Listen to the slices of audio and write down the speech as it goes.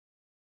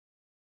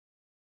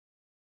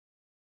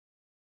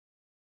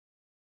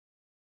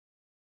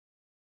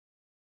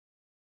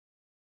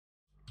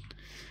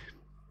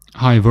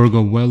Hi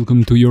Virgo,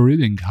 welcome to your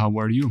reading. How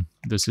are you?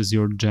 This is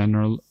your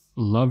general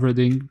love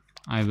reading.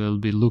 I will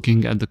be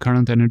looking at the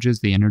current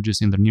energies, the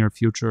energies in the near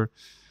future,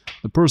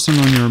 the person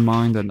on your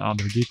mind, and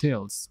other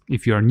details.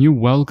 If you are new,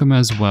 welcome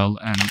as well,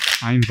 and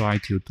I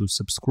invite you to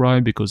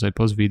subscribe because I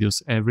post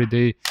videos every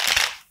day.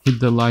 Hit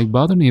the like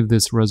button if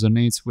this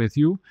resonates with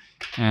you,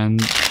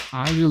 and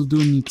I will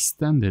do an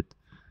extended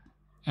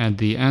at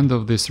the end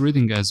of this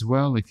reading as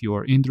well if you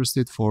are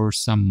interested for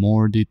some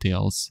more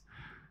details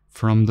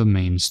from the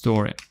main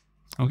story.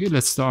 Okay,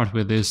 let's start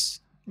with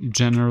this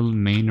general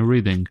main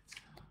reading.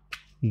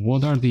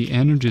 What are the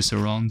energies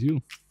around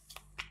you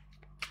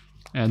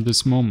at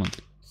this moment?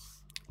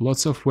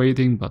 Lots of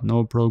waiting, but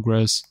no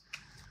progress,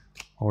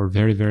 or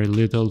very, very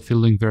little,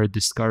 feeling very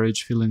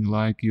discouraged, feeling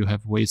like you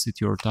have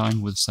wasted your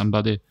time with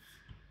somebody.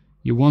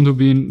 You want to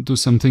be into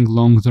something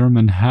long-term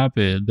and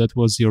happy. That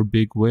was your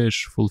big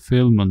wish,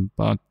 fulfillment,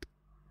 but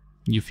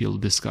you feel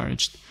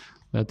discouraged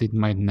that it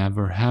might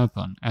never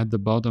happen. At the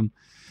bottom,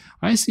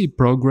 I see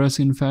progress.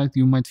 In fact,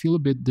 you might feel a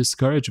bit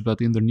discouraged,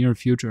 but in the near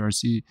future, I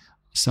see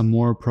some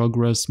more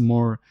progress,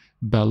 more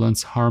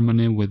balance,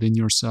 harmony within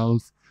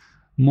yourself,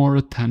 more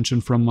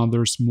attention from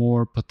others,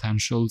 more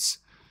potentials.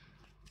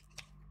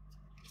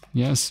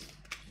 Yes,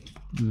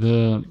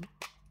 the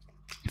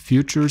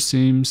future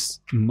seems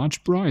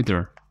much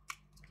brighter,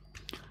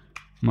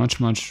 much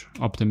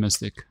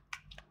optimistic.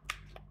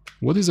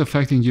 What is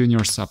affecting you in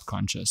your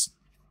subconscious?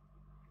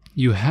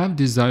 You have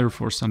desire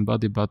for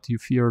somebody, but you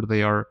fear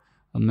they are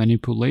a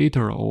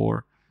manipulator,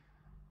 or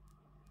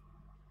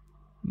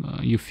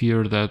you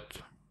fear that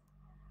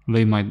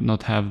they might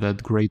not have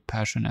that great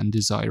passion and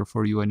desire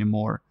for you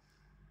anymore.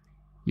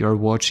 You're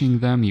watching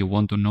them, you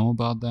want to know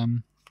about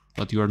them,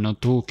 but you are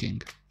not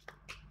talking.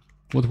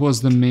 What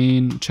was the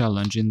main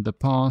challenge in the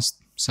past?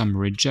 Some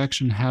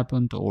rejection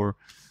happened, or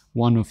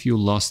one of you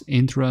lost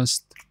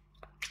interest.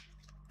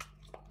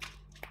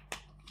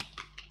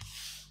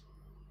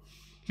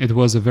 It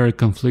was a very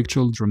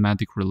conflictual,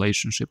 dramatic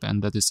relationship,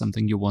 and that is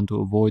something you want to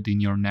avoid in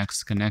your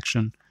next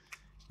connection.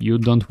 You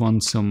don't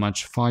want so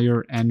much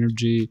fire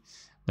energy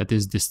that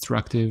is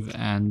destructive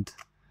and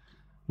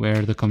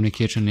where the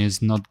communication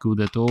is not good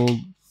at all.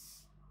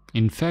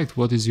 In fact,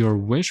 what is your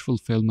wish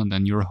fulfillment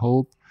and your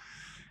hope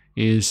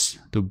is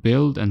to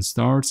build and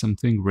start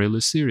something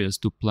really serious,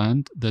 to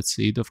plant that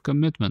seed of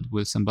commitment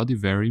with somebody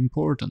very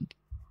important.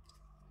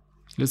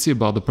 Let's see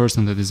about the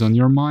person that is on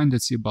your mind.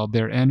 Let's see about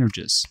their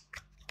energies.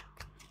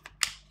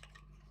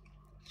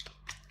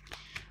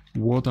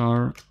 What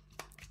are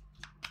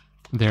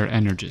their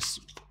energies?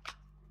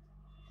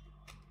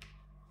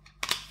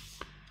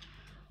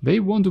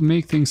 They want to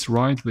make things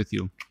right with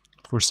you.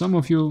 For some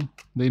of you,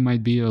 they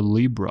might be a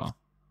Libra.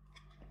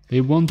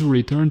 They want to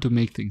return to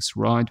make things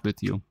right with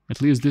you.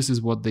 At least this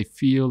is what they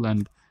feel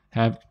and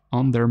have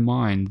on their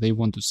mind. They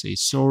want to say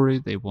sorry,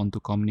 they want to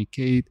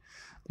communicate,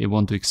 they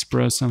want to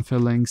express some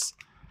feelings.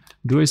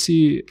 Do I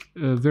see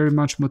very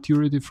much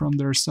maturity from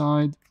their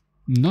side?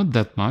 Not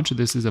that much.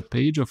 This is a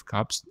Page of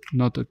Cups,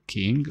 not a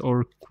King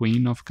or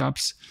Queen of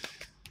Cups.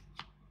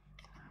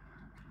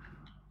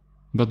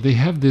 But they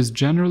have this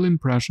general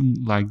impression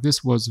like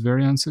this was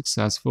very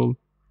unsuccessful,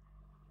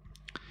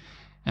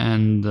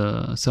 and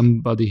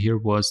somebody here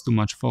was too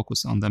much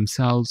focused on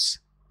themselves.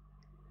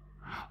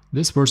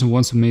 This person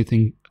wants to make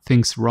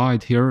things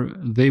right here.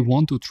 They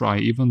want to try,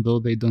 even though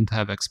they don't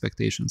have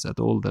expectations at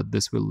all that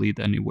this will lead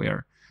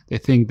anywhere. They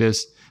think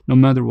this, no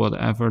matter what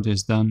effort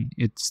is done,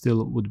 it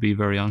still would be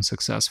very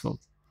unsuccessful.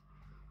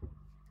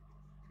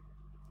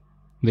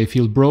 They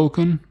feel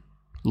broken,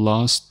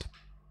 lost,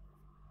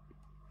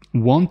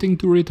 wanting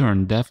to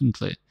return,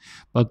 definitely.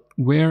 But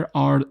where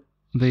are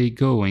they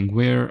going?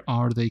 Where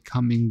are they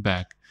coming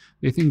back?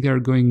 They think they're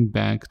going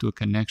back to a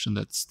connection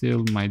that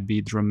still might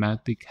be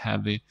dramatic,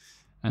 heavy,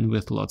 and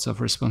with lots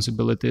of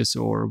responsibilities,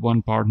 or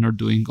one partner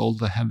doing all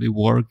the heavy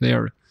work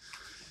there,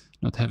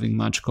 not having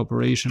much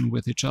cooperation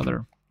with each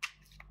other.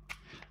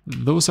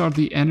 Those are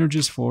the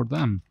energies for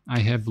them.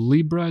 I have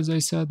Libra, as I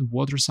said,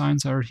 water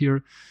signs are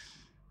here,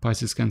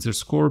 Pisces, Cancer,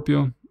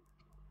 Scorpio,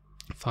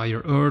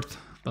 fire, earth,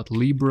 but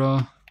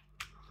Libra,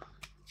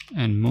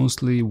 and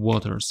mostly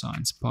water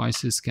signs,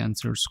 Pisces,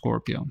 Cancer,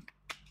 Scorpio.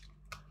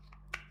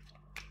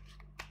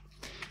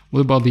 What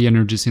about the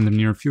energies in the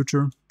near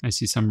future? I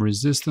see some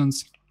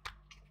resistance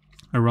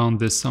around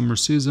this summer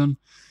season.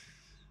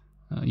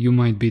 You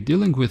might be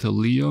dealing with a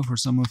Leo for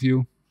some of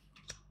you.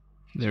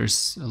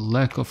 There's a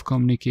lack of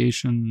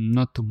communication,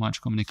 not too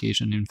much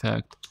communication, in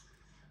fact,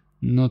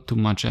 not too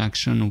much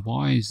action.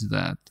 Why is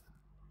that?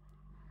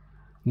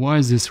 Why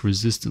is this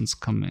resistance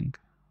coming?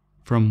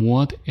 From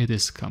what it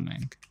is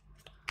coming?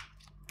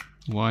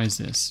 Why is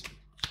this?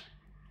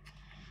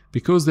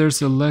 Because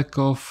there's a lack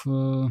of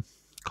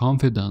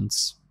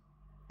confidence,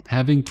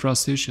 having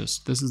trust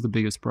issues. This is the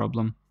biggest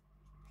problem.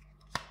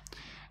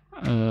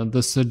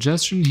 The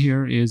suggestion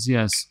here is,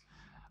 yes,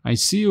 I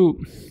see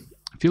you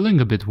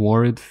feeling a bit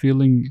worried,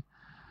 feeling,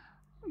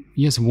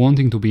 yes,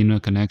 wanting to be in a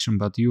connection,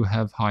 but you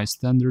have high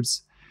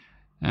standards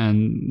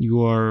and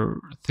you are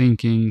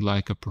thinking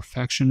like a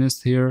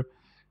perfectionist here.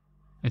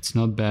 It's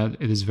not bad,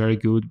 it is very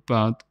good,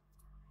 but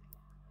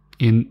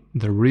in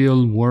the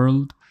real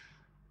world,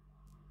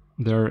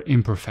 there are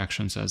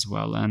imperfections as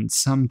well. And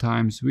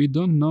sometimes we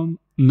don't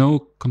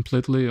know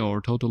completely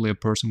or totally a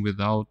person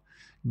without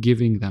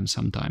giving them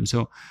some time.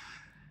 So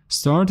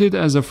start it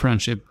as a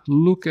friendship.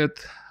 Look at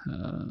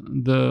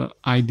the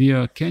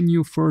idea, can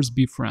you first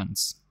be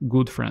friends,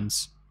 good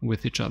friends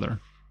with each other?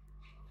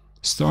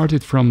 Start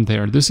it from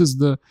there. This is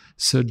the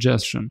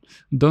suggestion.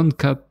 Don't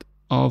cut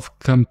off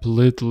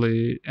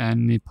completely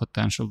any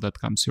potential that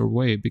comes your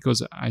way,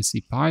 because I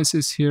see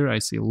Pisces here, I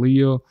see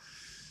Leo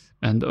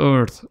and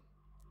Earth.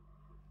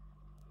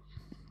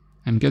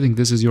 I'm getting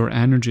this is your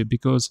energy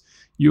because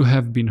you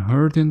have been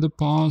hurt in the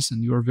past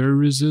and you are very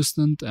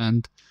resistant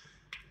and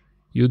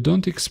you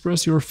don't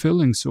express your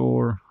feelings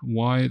or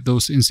why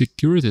those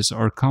insecurities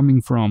are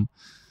coming from,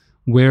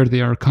 where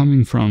they are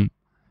coming from.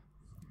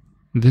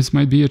 This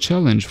might be a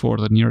challenge for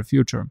the near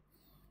future.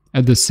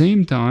 At the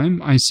same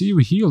time, I see you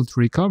healed,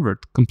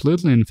 recovered,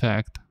 completely in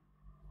fact.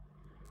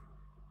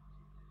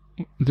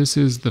 This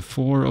is the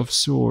Four of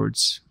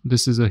Swords.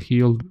 This is a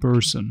healed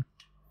person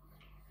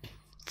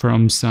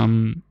from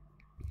some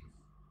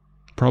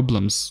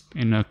problems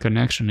in a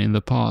connection in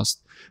the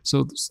past.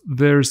 So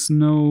there's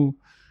no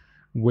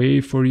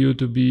way for you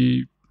to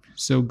be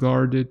so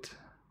guarded.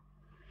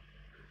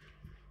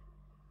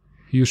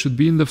 You should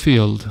be in the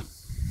field.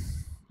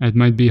 It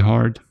might be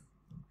hard,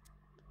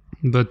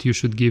 but you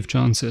should give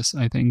chances,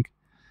 I think.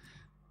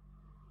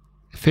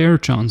 Fair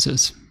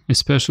chances,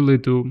 especially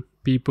to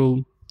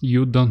people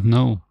you don't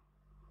know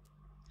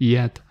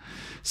yet.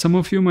 Some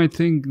of you might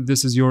think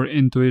this is your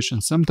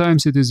intuition.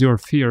 Sometimes it is your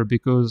fear,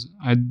 because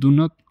I do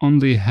not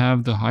only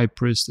have the High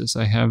Priestess,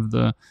 I have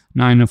the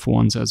Nine of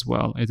Wands as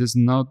well. It is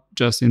not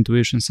just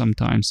intuition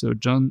sometimes, so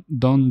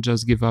don't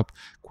just give up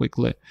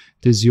quickly.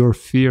 It is your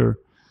fear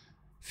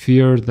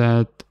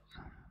that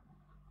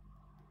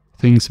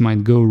things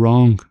might go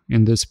wrong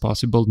in this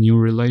possible new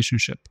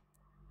relationship.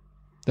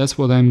 That's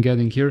what I'm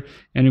getting here.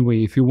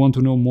 Anyway, if you want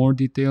to know more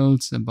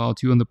details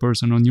about you and the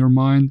person on your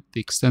mind, the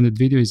extended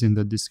video is in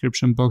the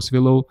description box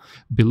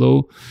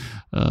below.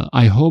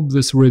 I hope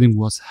this reading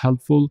was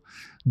helpful.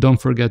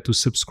 Don't forget to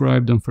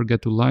subscribe. Don't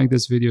forget to like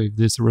this video if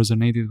this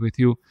resonated with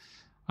you.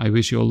 I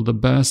wish you all the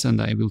best,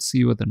 and I will see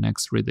you at the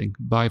next reading.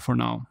 Bye for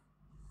now.